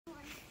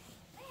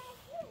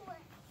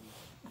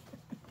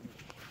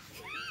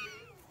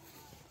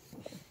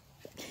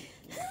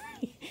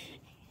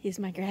He's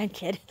my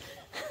grandkid.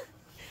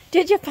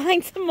 Did you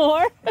find some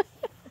more?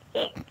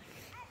 Wait!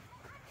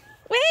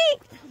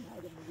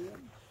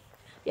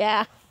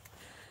 Yeah.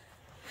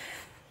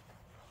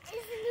 It's a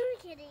new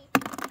kitty.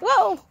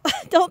 Whoa!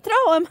 Don't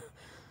throw him.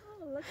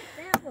 Oh, look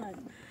at that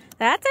one.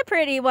 That's a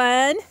pretty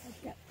one. It's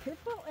got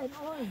purple and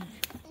orange.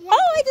 Yeah.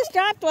 Oh, I just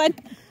dropped one.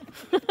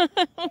 Orange.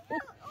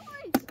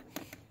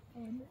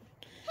 And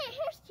Hey,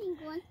 here's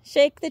pink one.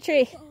 Shake the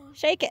tree.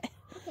 Shake it.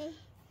 Okay.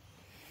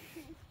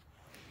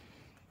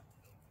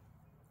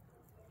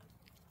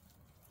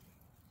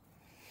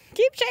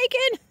 Keep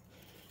shaking.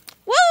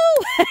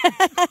 Whoa!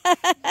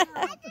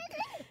 I did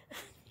it.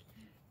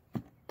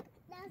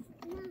 I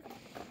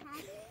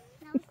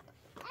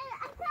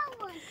found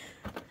one.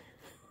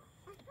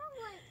 I found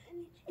one.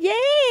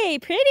 Yay,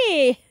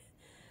 pretty.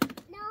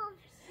 Now I have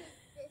to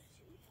shake this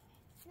tree.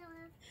 Now I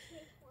have to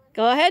shake one.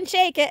 Go ahead and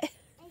shake it.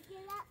 And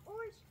get that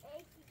orange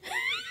egg. And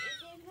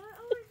get more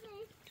orange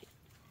egg.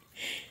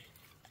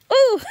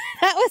 Ooh,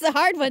 that was a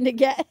hard one to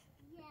get.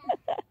 Yeah.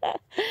 I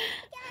got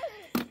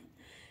it.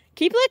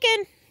 Keep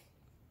looking.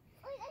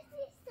 Wait, I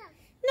see stuff.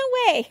 No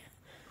way.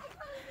 I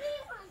found a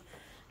green one.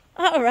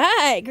 All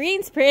right,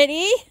 green's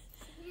pretty. I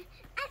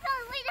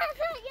found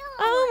yellow.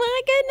 Oh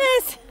my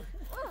goodness.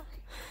 Whoa.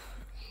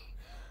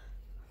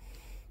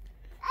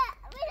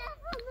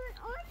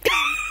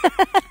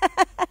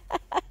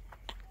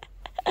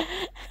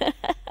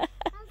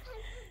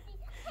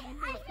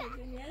 Wait, I found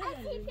an orange. I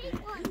see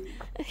pink one.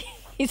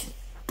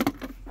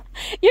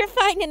 You're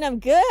finding them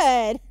good.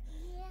 Yeah.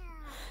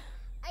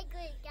 I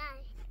good guy.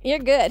 You're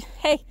good.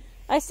 Hey,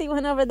 I see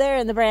one over there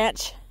in the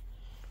branch.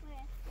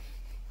 Where?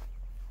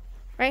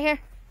 Right here.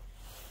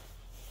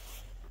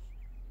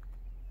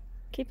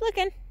 Keep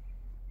looking.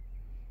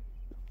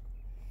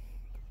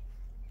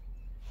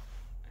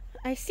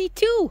 I see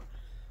two.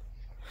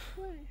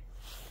 Where?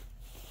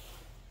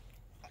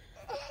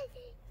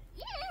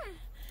 Yeah.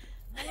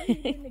 how are you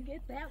going to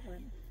get that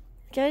one?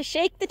 Gotta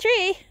shake the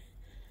tree.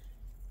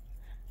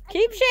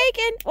 Keep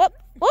shaking. Whoop,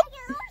 whoop. I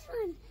got this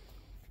one.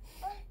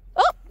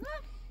 Oh.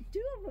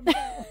 Two of them.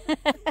 Yeah.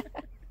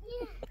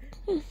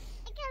 I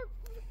got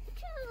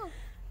two.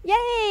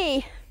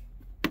 Yay.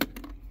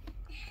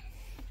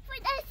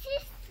 Wait, I see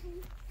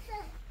some.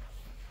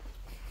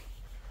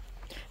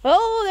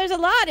 Oh, there's a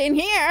lot in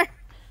here.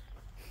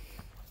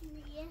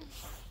 Yeah.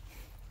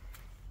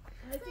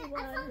 I see I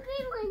one. found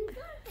green ones.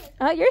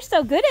 Oh, you're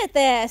so good at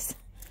this.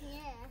 Yeah.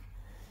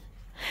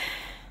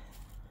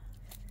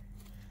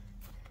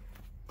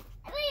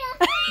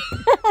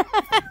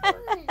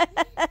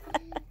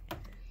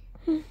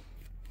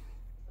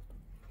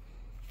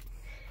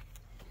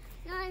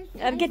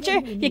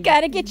 You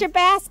gotta get your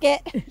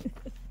basket.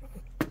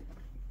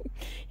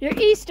 Your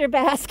Easter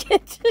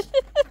basket.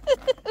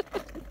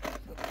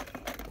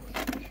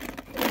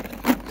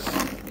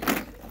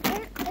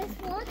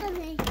 It's water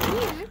in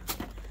here.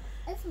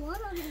 It's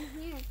water in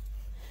here.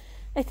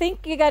 I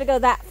think you gotta go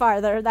that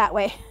farther, that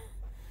way.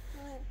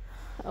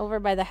 Over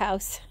by the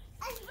house.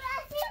 I see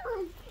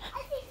one.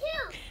 I see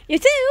two. You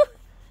too?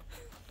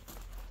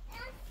 I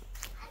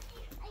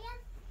got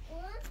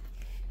one.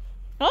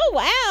 Oh,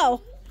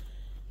 wow.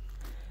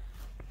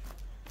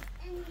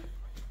 And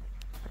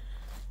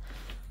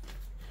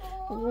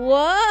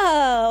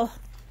Whoa.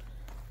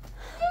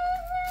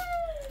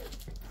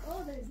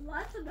 Oh, there's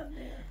lots of them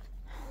there.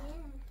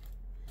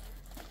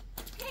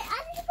 Hey, I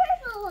see the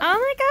purple one. Oh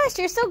my gosh,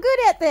 you're so good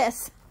at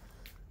this.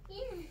 Yeah.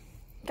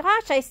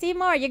 Gosh, I see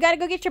more. You gotta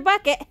go get your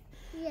bucket.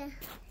 Yeah.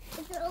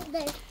 It's over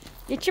there.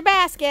 Get your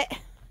basket.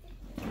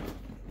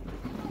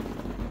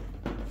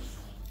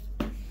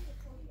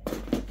 Let's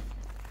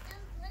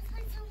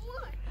find some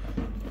more.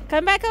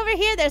 Come back over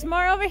here. There's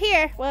more over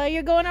here. Well,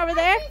 you're going over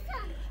there? I see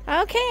some.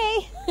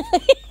 Okay.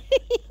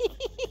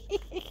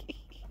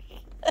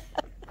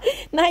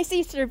 Nice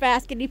Easter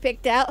basket you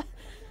picked out.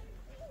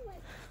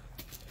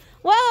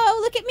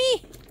 Whoa, look at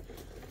me.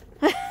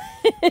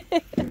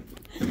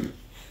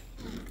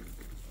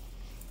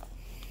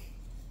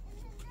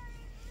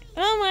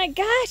 Oh my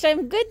gosh,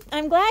 I'm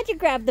glad you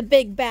grabbed the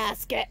big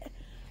basket. I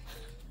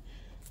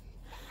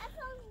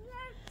found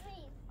another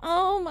green.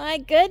 Oh my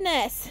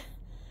goodness.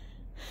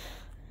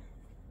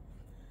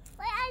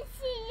 Wait, I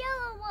see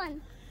yellow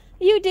one.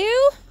 You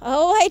do?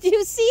 Oh, I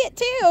do see it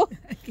too.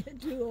 I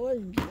get two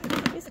orange.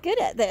 He's good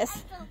at this. I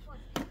found one.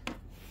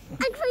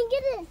 I'm trying to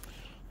get it.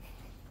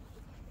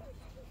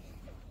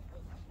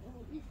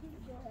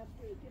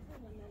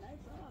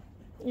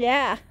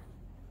 Yeah.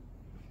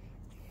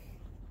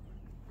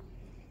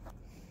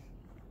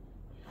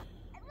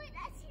 Wait,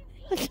 I see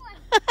pink one.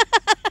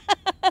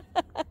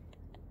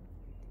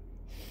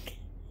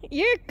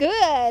 You're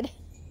good.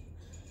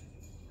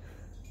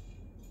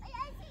 Wait,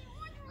 I see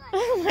orange one.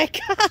 Oh my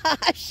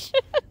gosh.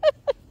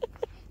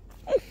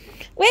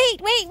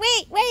 Wait.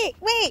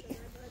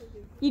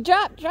 You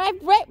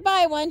drive right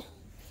by one.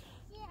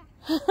 Yeah.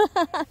 Wait,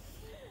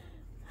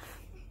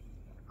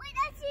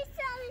 I see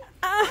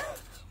some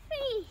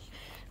trees.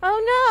 Oh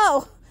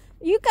no.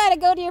 You gotta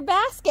go to your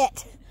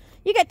basket.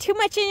 You got too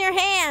much in your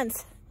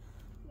hands.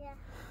 Yeah.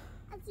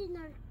 I see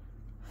another.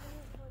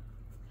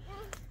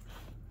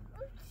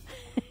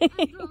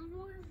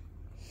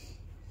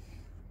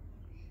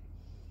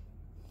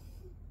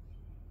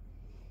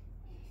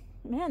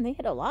 Man, they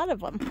hit a lot of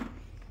them.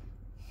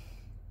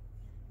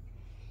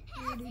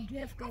 Where did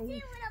Jeff go?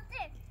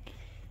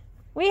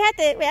 We have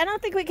to, I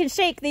don't think we can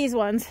shake these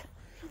ones.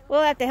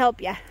 We'll have to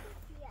help you.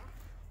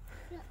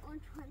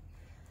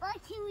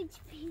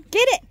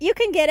 Get it. You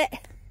can get it. Hey,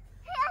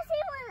 I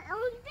see one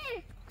over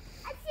there.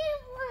 I see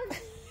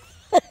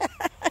one.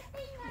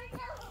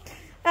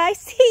 I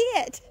see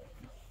it.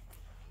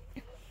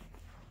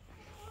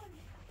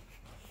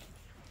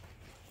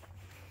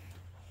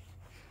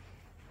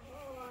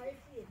 Oh, I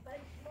see a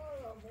bunch more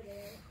over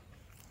there.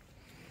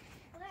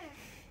 Where?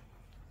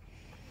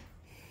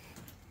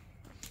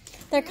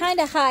 They're kind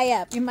of high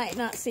up. You might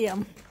not see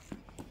them.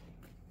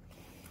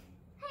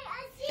 Hey,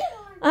 I see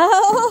one.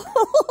 Oh,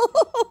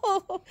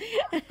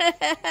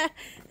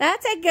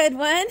 that's a good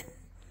one.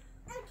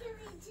 Actually,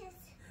 just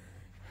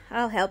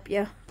I'll help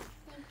you.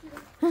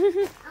 thank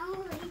you. I'll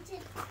reach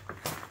it.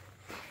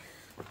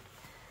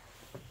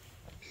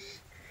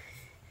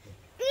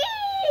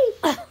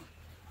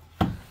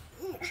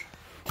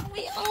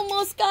 We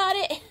almost got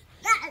it.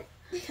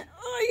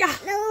 Oh, yeah.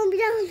 No, I'm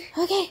down.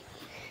 Okay,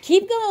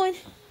 keep going.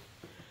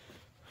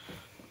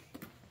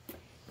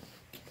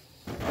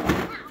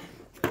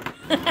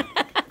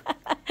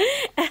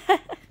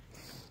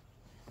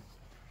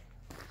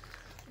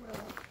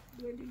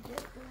 Where did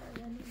Jeff go?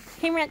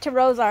 He went to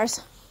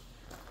Rosar's.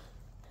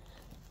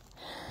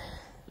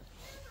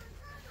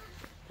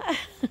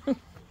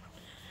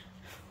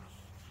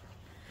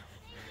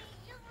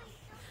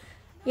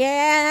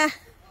 Yeah.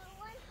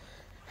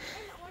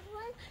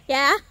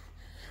 Yeah.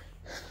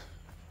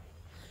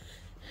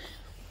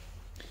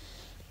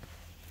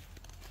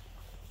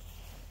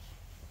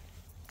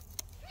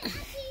 I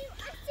see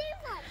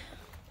one.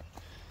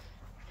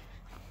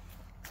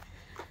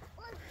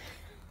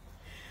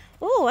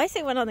 Oh, I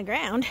see one on the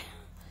ground.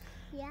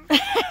 Yeah.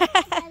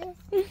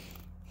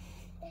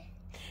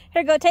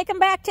 Here, go take them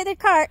back to the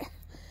cart,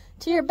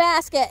 to your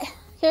basket.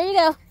 Here you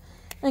go.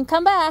 And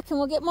come back and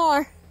we'll get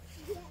more.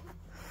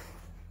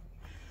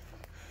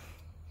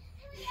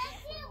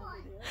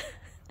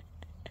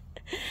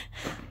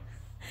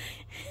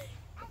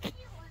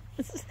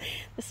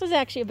 This was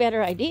actually a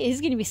better idea.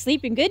 He's going to be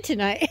sleeping good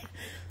tonight.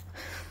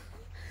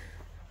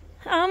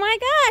 Oh my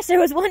gosh, there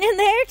was one in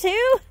there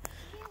too.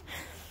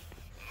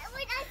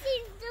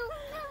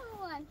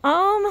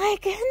 Oh my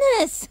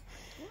goodness.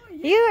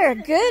 You are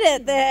good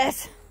at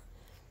this.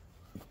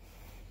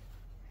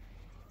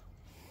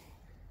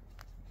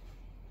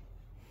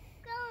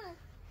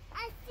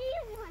 I see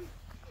one.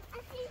 I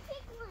see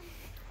big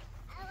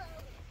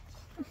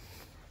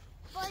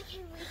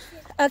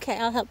one. Okay,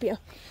 I'll help you.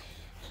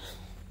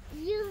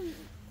 You.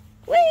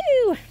 Woo!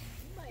 You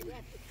might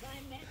have to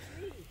climb that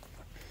tree.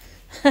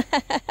 Wait,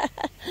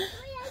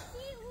 I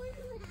see one.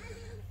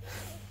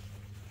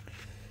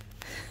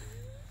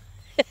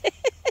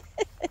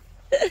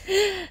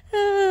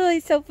 Oh,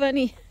 he's so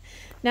funny.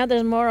 Now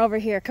there's more over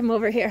here. Come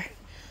over here.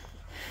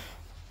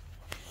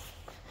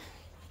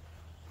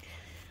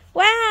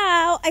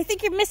 Wow, I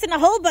think you're missing a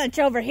whole bunch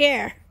over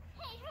here.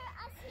 Hey,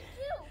 I see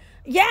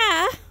two.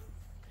 Yeah.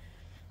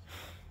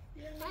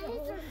 You want me to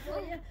hold them for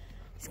you?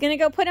 He's gonna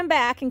go put him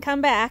back and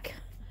come back.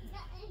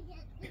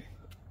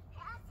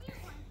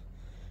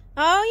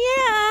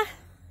 Oh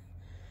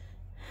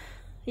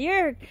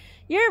yeah.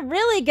 You're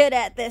really good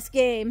at this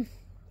game.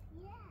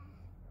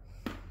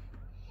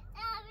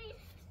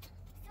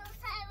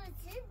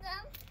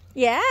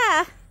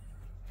 Yeah.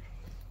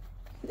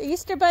 The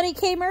Easter Bunny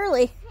came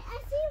early. I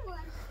see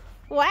one.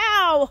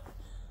 Wow.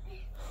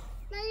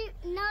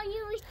 Now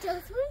you wish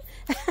those ones?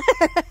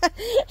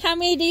 How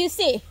many do you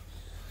see?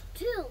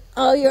 Two.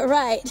 Oh, you're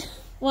right.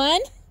 One?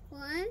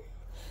 One.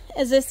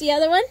 Is this the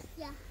other one?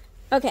 Yeah.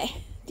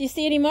 Okay. Do you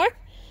see any more?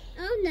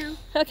 Oh, no.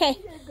 Okay.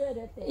 You're good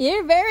at this.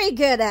 You're very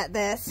good at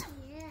this.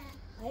 Yeah.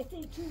 I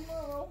see two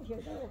more over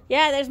here, though.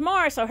 Yeah, there's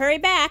more, so hurry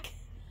back.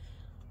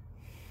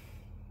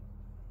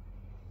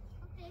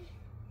 Okay.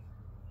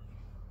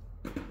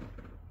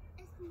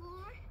 It's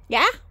more.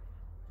 Yeah?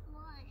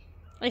 Why?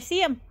 I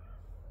see him.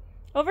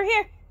 Over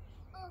here.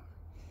 Oh.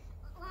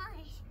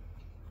 Why?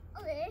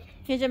 Okay.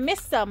 You just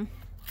missed some.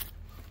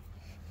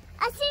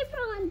 I see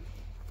one.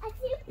 I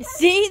see You one.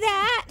 see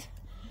that?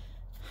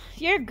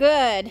 You're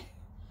good.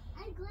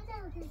 I'm good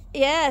at this.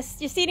 Yes.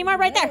 You see any more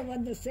right Another there?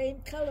 one the same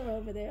color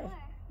over there.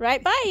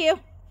 Right by you.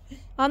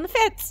 On the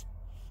fence.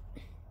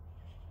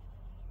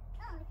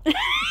 Oh.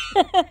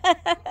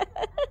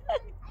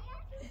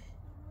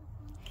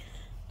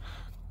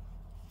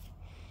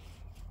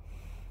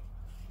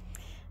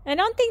 I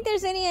don't think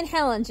there's any in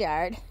Helen's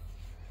yard.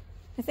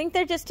 I think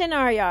they're just in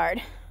our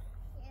yard.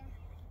 Yeah.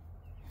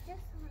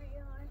 Just my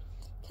yard.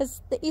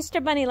 Because the Easter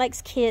Bunny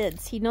likes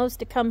kids. He knows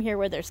to come here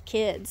where there's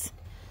kids.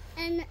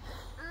 And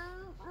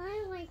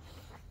I like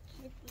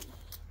Kitty.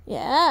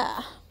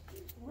 Yeah.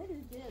 What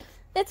is this?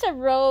 It's a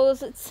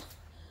rose.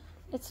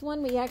 It's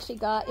one we actually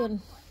got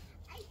in.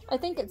 I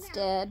think it's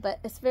dead, but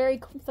it's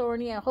very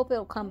thorny. I hope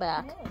it'll come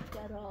back. Yeah, it's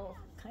got all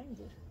kinds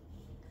of...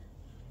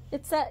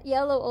 It's that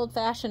yellow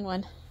old-fashioned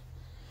one.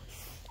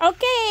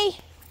 Okay.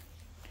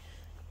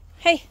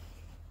 Hey.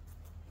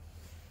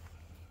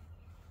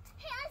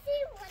 Hey, I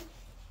see one.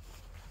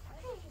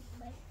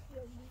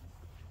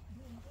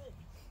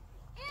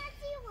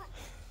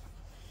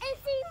 I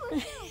see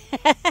one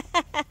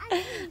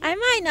too. I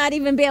might not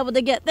even be able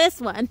to get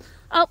this one.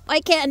 Oh, I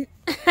can.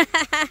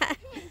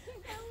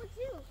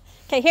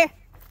 Okay, here.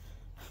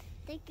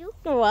 Thank you.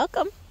 You're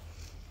welcome.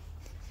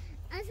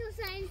 I'm so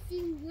excited to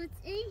see what's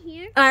in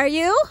here. Are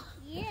you?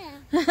 Yeah.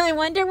 I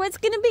wonder what's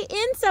going to be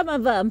in some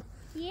of them.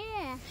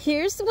 Yeah.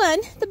 Here's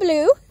one, the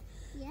blue.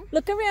 Yeah.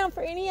 Look around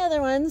for any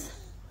other ones.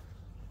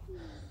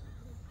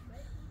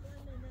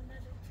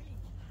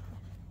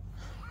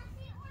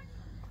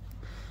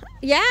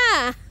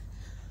 Yeah.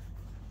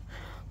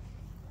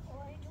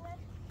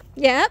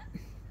 Yep.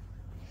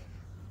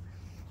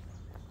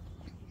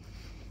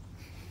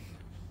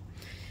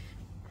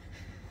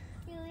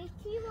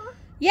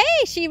 Yay,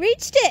 she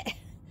reached it.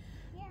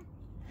 Yeah.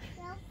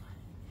 They'll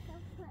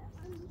put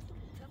on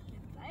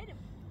inside them.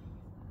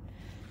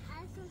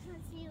 I'm so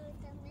excited to see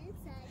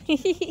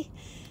what's inside.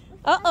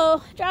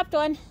 Uh-oh, dropped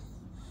one.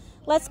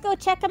 Let's go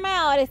check them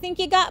out. I think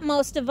you got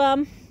most of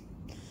them.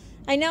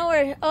 I know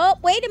we're... Oh,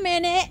 wait a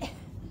minute.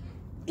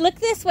 Look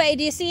this way.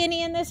 Do you see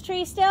any in this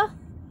tree still?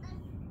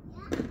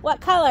 Yeah.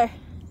 What color?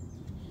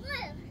 Blue.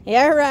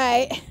 You're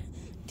right.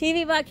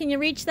 TV Bot, can you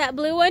reach that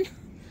blue one?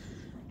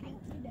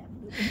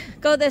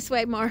 Go this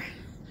way more.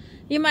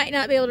 You might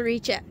not be able to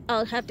reach it.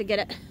 I'll have to get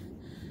it.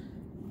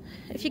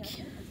 If you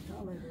can.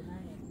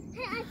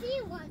 Hey, I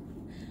see one.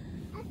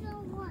 I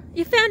found one.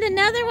 You found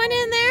another one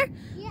in there?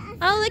 Yeah.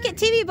 Oh, look at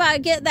TV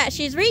Bot get that.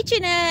 She's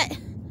reaching it.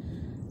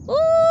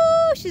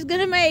 Ooh, she's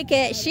gonna make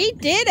it. She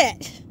did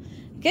it.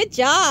 Good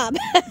job.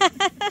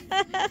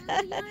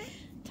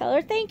 Tell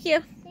her thank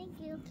you. Thank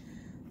you.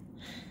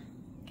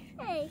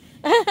 Hey.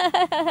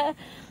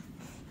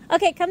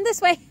 Okay, come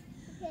this way.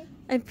 Okay.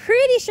 I'm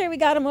pretty sure we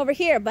got them over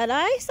here, but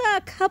I saw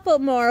a couple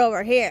more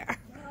over here.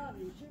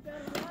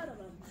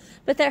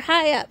 But they're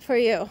high up for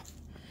you.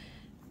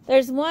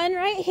 There's one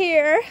right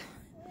here.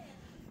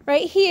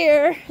 Right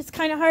here. It's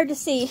kind of hard to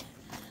see.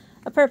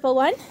 A purple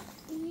one.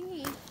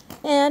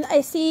 And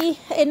I see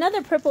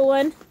another purple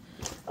one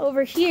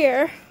over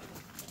here.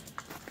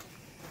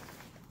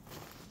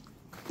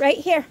 Right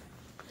here.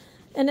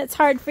 And it's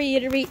hard for you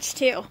to reach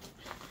too.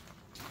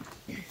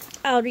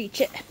 I'll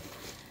reach it.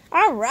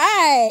 All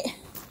right.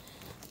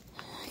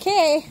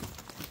 Okay.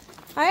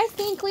 I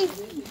think we...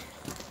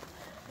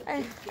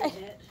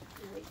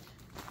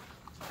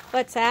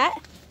 What's that?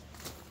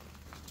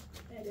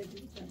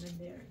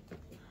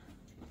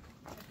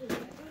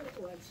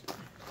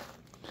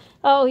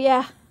 Oh,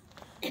 yeah.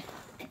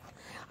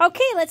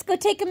 Okay, let's go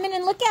take a minute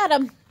and look at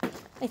them.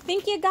 I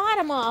think you got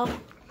them all. Hey,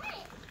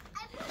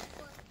 I broke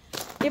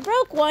one. You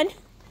broke one.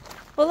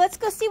 Well, let's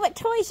go see what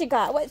toys you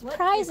got. What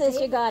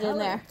prizes you got in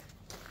there.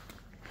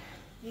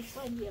 Which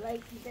one do you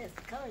like the best?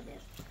 Color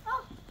this.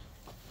 Oh,